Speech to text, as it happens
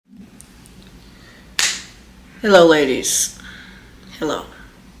Hello, ladies. Hello.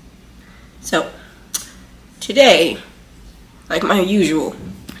 So, today, like my usual,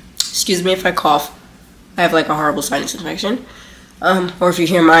 excuse me if I cough, I have like a horrible sinus infection, or if you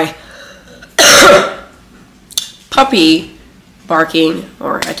hear my puppy barking,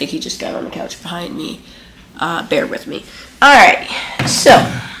 or I think he just got on the couch behind me, bear with me. Alright,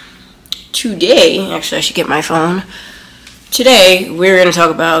 so, today, actually I should get my phone. Today, we're going to talk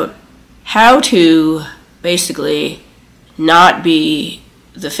about how to basically not be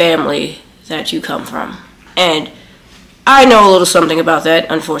the family that you come from. And I know a little something about that,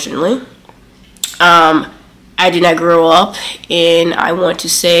 unfortunately. I did not grow up in, I want to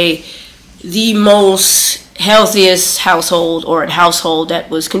say, the most healthiest household, or a household that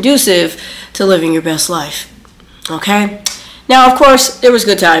was conducive to living your best life. Okay? Now, of course, there was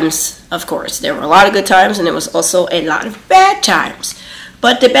good times. Of course, there were a lot of good times, and there was also a lot of bad times.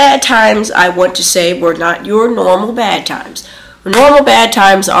 But the bad times, I want to say, were not your normal bad times. Normal bad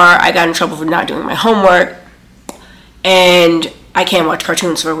times are, I got in trouble for not doing my homework, and I can't watch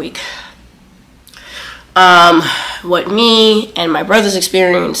cartoons for a week. What me and my brothers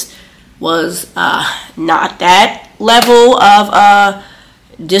experienced was not that level of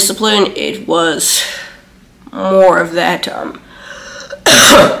discipline. It was more of that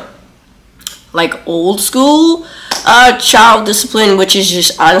like old school child discipline, which is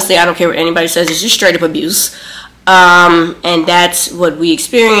just, honestly, I don't care what anybody says, it's just straight up abuse. And that's what we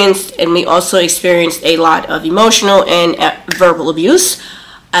experienced. And we also experienced a lot of emotional and verbal abuse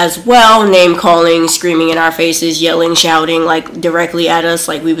as well. Name calling, screaming in our faces, yelling, shouting, like directly at us,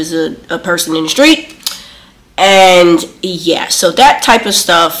 like we was a person in the street. And yeah, so that type of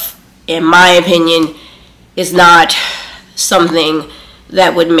stuff, in my opinion, is not something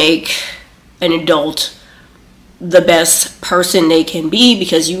that would make an adult the best person they can be,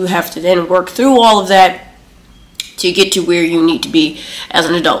 because you have to then work through all of that to get to where you need to be as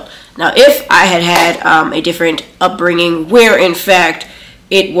an adult. Now, if I had had a different upbringing where, in fact,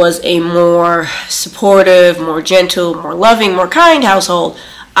 it was a more supportive, more gentle, more loving, more kind household,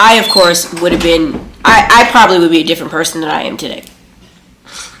 I, of course, would have been, I probably would be a different person than I am today.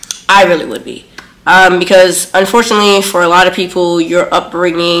 I really would be. Because, unfortunately, for a lot of people, your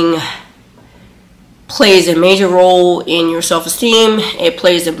upbringing plays a major role in your self-esteem. It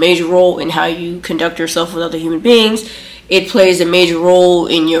plays a major role in how you conduct yourself with other human beings. It plays a major role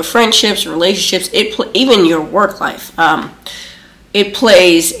in your friendships, relationships, even your work life. It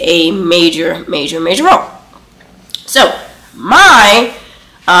plays a major role. So, my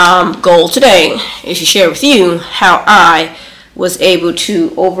goal today is to share with you how I was able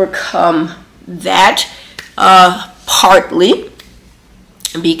to overcome that, partly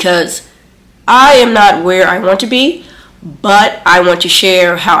because I am not where I want to be, but I want to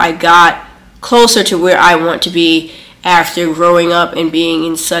share how I got closer to where I want to be after growing up and being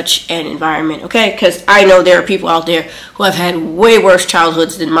in such an environment, okay? Because I know there are people out there who have had way worse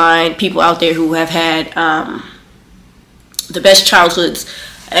childhoods than mine, people out there who have had the best childhoods,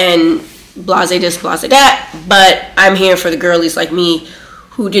 and blase this, blase that, but I'm here for the girlies like me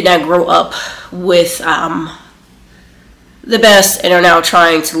who did not grow up with the best and are now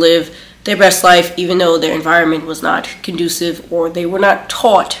trying to live their best life, even though their environment was not conducive, or they were not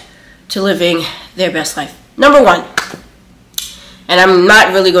taught to living their best life. Number one, and I'm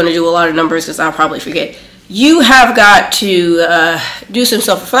not really going to do a lot of numbers because I'll probably forget, you have got to do some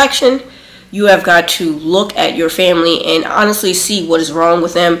self-reflection. You have got to look at your family and honestly see what is wrong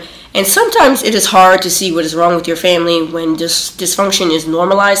with them. And sometimes it is hard to see what is wrong with your family when dysfunction is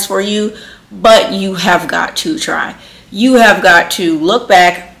normalized for you, but you have got to try. You have got to look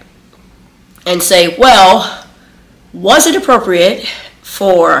back and say, well, was it appropriate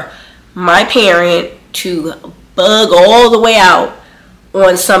for my parent to bug all the way out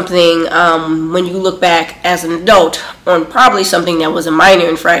on something when you look back as an adult on probably something that was a minor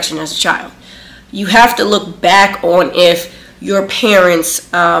infraction as a child? You have to look back on if your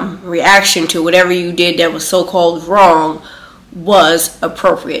parents' reaction to whatever you did that was so-called wrong was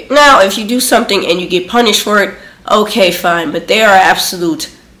appropriate. Now, if you do something and you get punished for it, okay, fine, but there are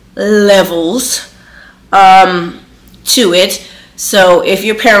absolute levels to it. So if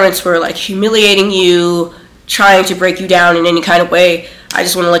your parents were like humiliating you, trying to break you down in any kind of way, I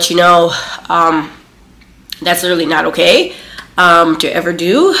just want to let you know that's literally not okay to ever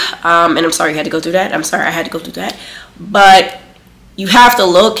do. And I'm sorry you had to go through that. I'm sorry I had to go through that. But you have to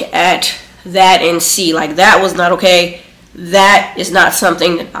look at that and see, like, that was not okay. That is not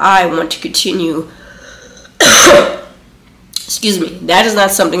something that I want to continue. Excuse me. That is not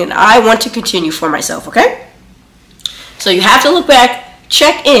something that I want to continue for myself, okay? So you have to look back,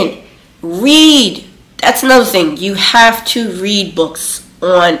 check in, read that's another thing. You have to read books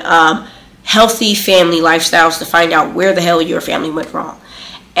on healthy family lifestyles to find out where the hell your family went wrong.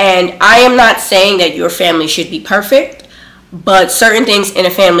 And I am not saying that your family should be perfect, but certain things in a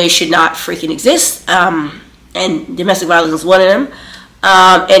family should not freaking exist. And domestic violence is one of them.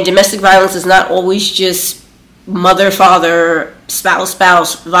 And domestic violence is not always just mother, father, spouse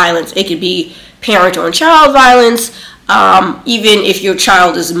violence. It could be parent on child violence. Even if your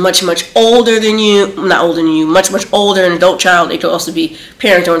child is much older than you, not older than you, much older, an adult child, it could also be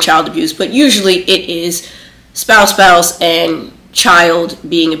parent on child abuse. But usually it is spouse, and child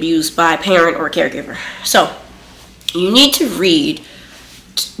being abused by a parent or a caregiver. So you need to read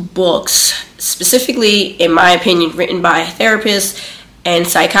books, specifically, in my opinion, written by therapists and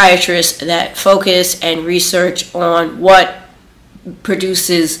psychiatrists that focus and research on what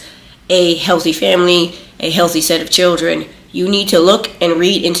produces a healthy family, a healthy set of children. You need to look and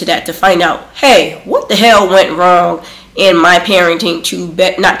read into that to find out, hey, what the hell went wrong in my parenting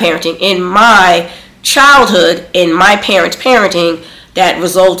in my childhood, in my parents' parenting, that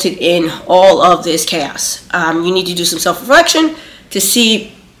resulted in all of this chaos. You need to do some self-reflection to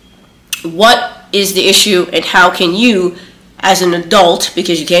see what is the issue and how can you, as an adult,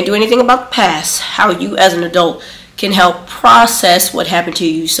 because you can't do anything about the past, how you as an adult can help process what happened to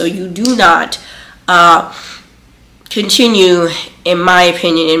you so you do not continue, in my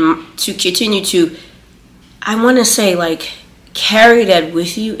opinion, to continue to, I want to say, like, carry that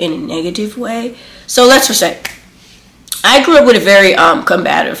with you in a negative way. So let's just say, I grew up with a very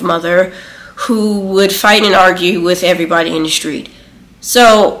combative mother who would fight and argue with everybody in the street.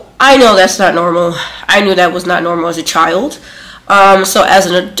 So I know that's not normal. I knew that was not normal as a child. So as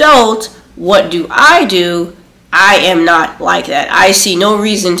an adult, what do? I am not like that. I see no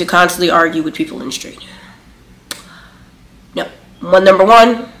reason to constantly argue with people in the street. No. Number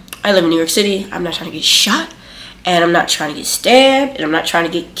one, I live in New York City. I'm not trying to get shot, and I'm not trying to get stabbed, and I'm not trying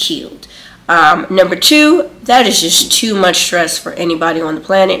to get killed. Number two, that is just too much stress for anybody on the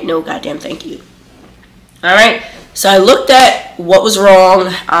planet. No goddamn thank you. Alright, so I looked at what was wrong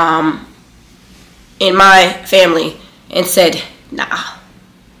in my family and said, nah,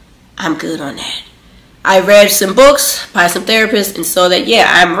 I'm good on that. I read some books by some therapists and saw that, yeah,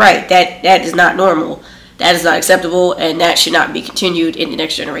 I'm right. That is not normal. That is not acceptable, and that should not be continued in the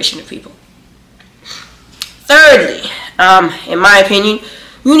next generation of people. Thirdly, in my opinion,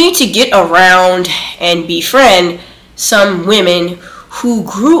 you need to get around and befriend some women who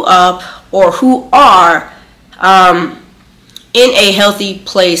grew up or who are in a healthy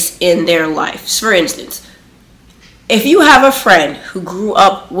place in their lives. For instance, if you have a friend who grew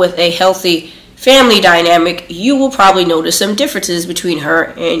up with a healthy family dynamic, you will probably notice some differences between her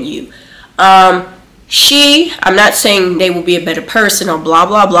and you. I'm not saying they will be a better person or blah,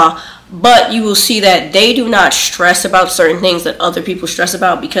 blah, blah, but you will see that they do not stress about certain things that other people stress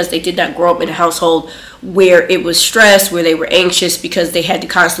about because they did not grow up in a household where it was stress, where they were anxious because they had to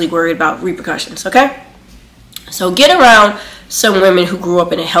constantly worry about repercussions, okay? So get around some women who grew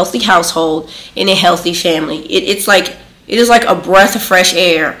up in a healthy household, in a healthy family. It is like a breath of fresh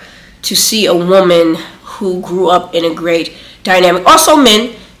air to see a woman who grew up in a great dynamic. Also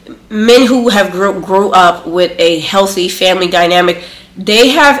men who have grew up with a healthy family dynamic, they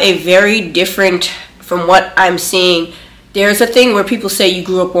have a very different, from what I'm seeing, there's a thing where people say you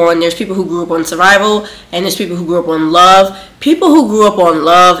grew up on, there's people who grew up on survival, and there's people who grew up on love. People who grew up on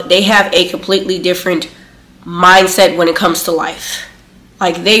love, they have a completely different mindset when it comes to life.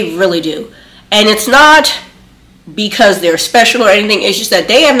 Like, they really do. And it's not because they're special or anything, it's just that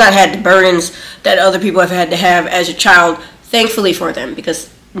they have not had the burdens that other people have had to have as a child, thankfully for them, because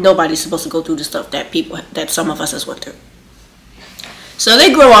nobody's supposed to go through the stuff that some of us has went through. So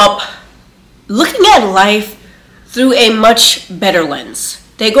they grow up looking at life through a much better lens.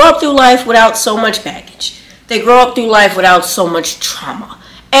 They grow up through life without so much baggage. They grow up through life without so much trauma.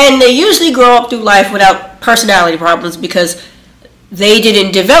 And they usually grow up through life without personality problems because they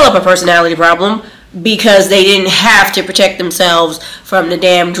didn't develop a personality problem because they didn't have to protect themselves from the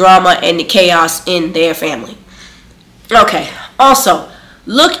damn drama and the chaos in their family. Okay, also,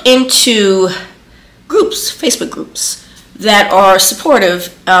 look into groups, Facebook groups, that are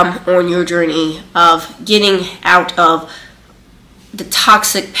supportive on your journey of getting out of the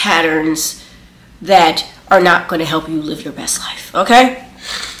toxic patterns that are not going to help you live your best life, okay?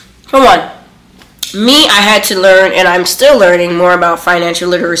 For one, me, I had to learn, and I'm still learning more about financial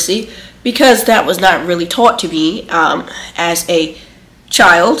literacy because that was not really taught to me as a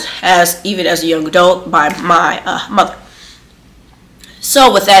child, even as a young adult, by my mother.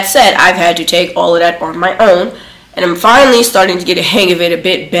 So with that said, I've had to take all of that on my own, and I'm finally starting to get a hang of it a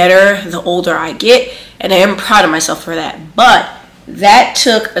bit better the older I get, and I am proud of myself for that. But that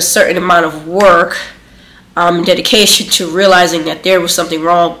took a certain amount of work, dedication to realizing that there was something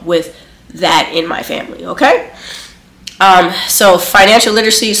wrong with that in my family, okay? So financial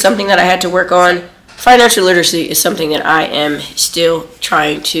literacy is something that I had to work on. Financial literacy is something that I am still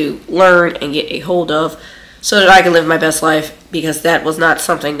trying to learn and get a hold of so that I can live my best life, because that was not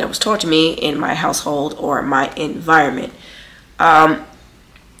something that was taught to me in my household or my environment.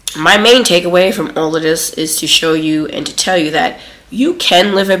 My main takeaway from all of this is to show you and to tell you that you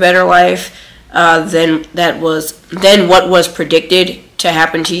can live a better life than what was predicted to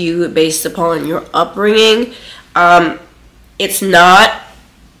happen to you based upon your upbringing. It's not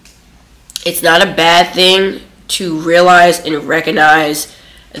a bad thing to realize and recognize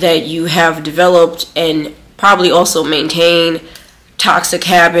that you have developed and probably also maintain toxic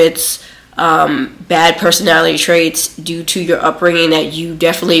habits, bad personality traits due to your upbringing that you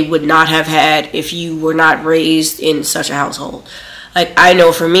definitely would not have had if you were not raised in such a household. Like, I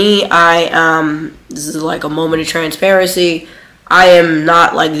know for me, this is like a moment of transparency, I am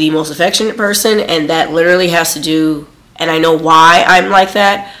not like the most affectionate person, and that literally has to do, and I know why I'm like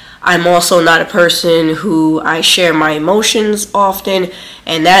that. I'm also not a person who I share my emotions often,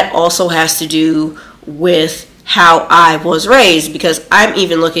 and that also has to do with how I was raised, because I'm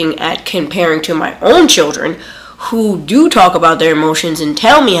even looking at comparing to my own children who do talk about their emotions and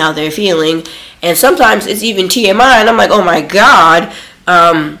tell me how they're feeling, and sometimes it's even TMI, and I'm like, oh my god,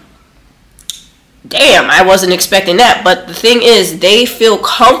 damn, I wasn't expecting that. But the thing is, they feel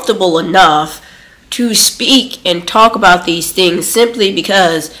comfortable enough to speak and talk about these things simply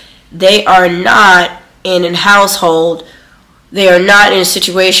because they are not in a household, they are not in a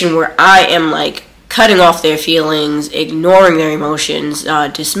situation where I am like cutting off their feelings, ignoring their emotions,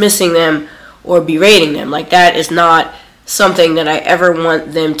 dismissing them, or berating them. Like, that is not something that I ever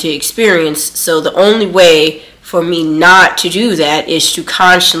want them to experience. So the only way for me not to do that is to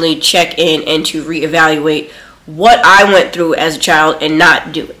constantly check in and to reevaluate what I went through as a child and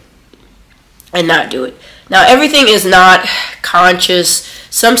not do it. Now, everything is not conscious.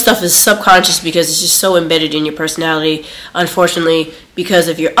 Some stuff is subconscious because it's just so embedded in your personality. Unfortunately, because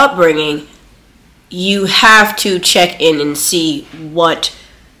of your upbringing, you have to check in and see what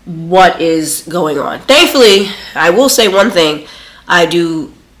is going on. Thankfully, I will say one thing I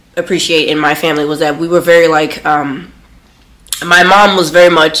do appreciate in my family was that we were very like, my mom was very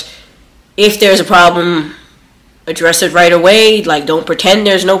much, if there's a problem, address it right away. Like, don't pretend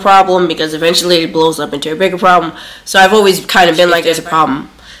there's no problem, because eventually it blows up into a bigger problem. So I've always kind of been like, there's a problem,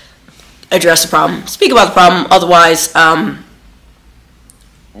 address the problem, speak about the problem. Otherwise,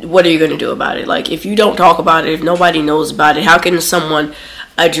 what are you going to do about it? Like, if you don't talk about it, if nobody knows about it, how can someone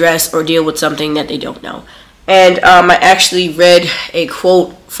address or deal with something that they don't know? And I actually read a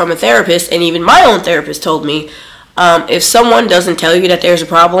quote from a therapist, and even my own therapist told me, if someone doesn't tell you that there's a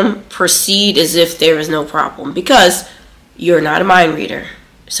problem, proceed as if there is no problem, because you're not a mind reader.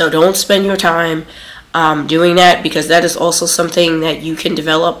 So don't spend your time doing that, because that is also something that you can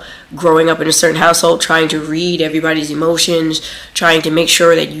develop growing up in a certain household, trying to read everybody's emotions, trying to make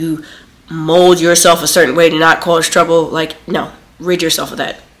sure that you mold yourself a certain way to not cause trouble. Like, no, rid yourself of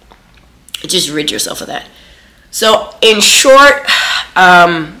that. Just rid yourself of that. So in short,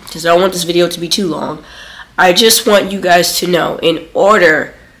 because I don't want this video to be too long, I just want you guys to know, in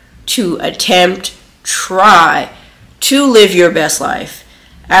order to try to live your best life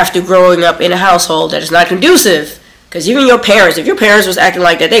after growing up in a household that is not conducive, because even your parents, if your parents was acting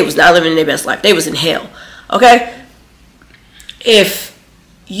like that, they was not living their best life. They was in hell, okay? If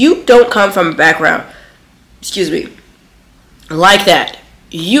you don't come from a background, like that,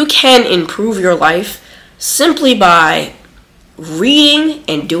 you can improve your life simply by reading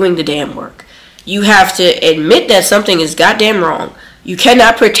and doing the damn work. You have to admit that something is goddamn wrong. You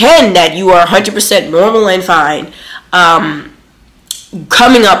cannot pretend that you are 100% normal and fine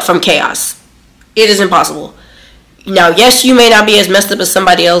coming up from chaos. It is impossible. Now, yes, you may not be as messed up as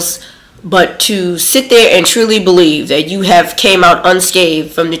somebody else, but to sit there and truly believe that you have came out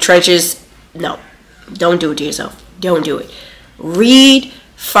unscathed from the trenches, no. Don't do it to yourself. Don't do it. Read,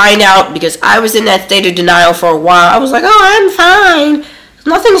 find out, because I was in that state of denial for a while. I was like, oh, I'm fine.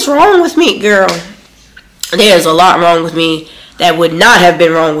 Nothing's wrong with me, girl. There's a lot wrong with me that would not have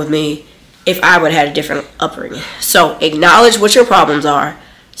been wrong with me if I would have had a different upbringing. So acknowledge what your problems are.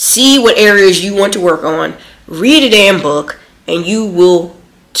 See what areas you want to work on. Read a damn book, and you will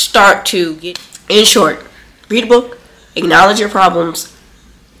start to get... In short, read a book. Acknowledge your problems.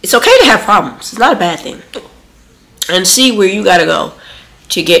 It's okay to have problems. It's not a bad thing. And see where you gotta go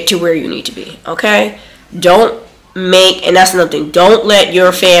to get to where you need to be. Okay? Don't and that's another thing, don't let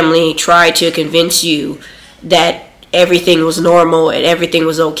your family try to convince you that everything was normal and everything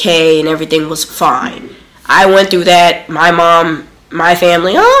was okay and everything was fine. I went through that. My mom, my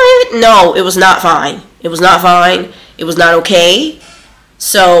family, no, it was not fine. It was not fine. It was not okay.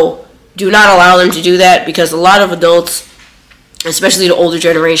 So do not allow them to do that, because a lot of adults, especially the older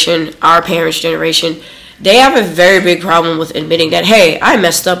generation, our parents' generation, they have a very big problem with admitting that, hey, I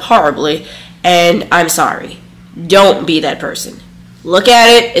messed up horribly and I'm sorry. Don't be that person. Look at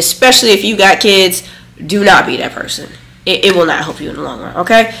it, especially if you got kids, do not be that person. It will not help you in the long run,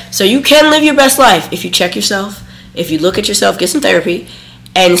 okay? So you can live your best life if you check yourself, if you look at yourself, get some therapy,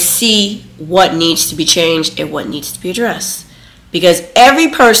 and see what needs to be changed and what needs to be addressed. Because every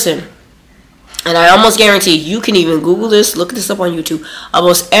person, and I almost guarantee you can even Google this, look this up on YouTube,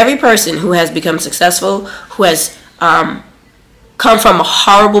 almost every person who has become successful, who has come from a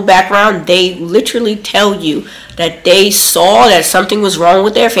horrible background, they literally tell you that they saw that something was wrong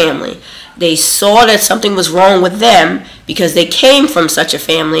with their family. They saw that something was wrong with them because they came from such a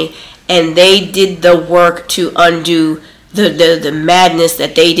family, and they did the work to undo the madness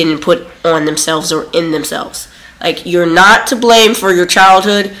that they didn't put on themselves or in themselves. Like, you're not to blame for your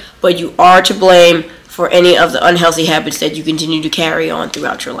childhood, but you are to blame for any of the unhealthy habits that you continue to carry on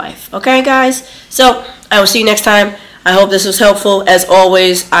throughout your life. Okay, guys? So, I will see you next time. I hope this was helpful. As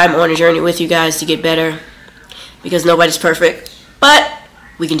always, I'm on a journey with you guys to get better, because nobody's perfect, but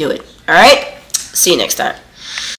we can do it. All right? See you next time.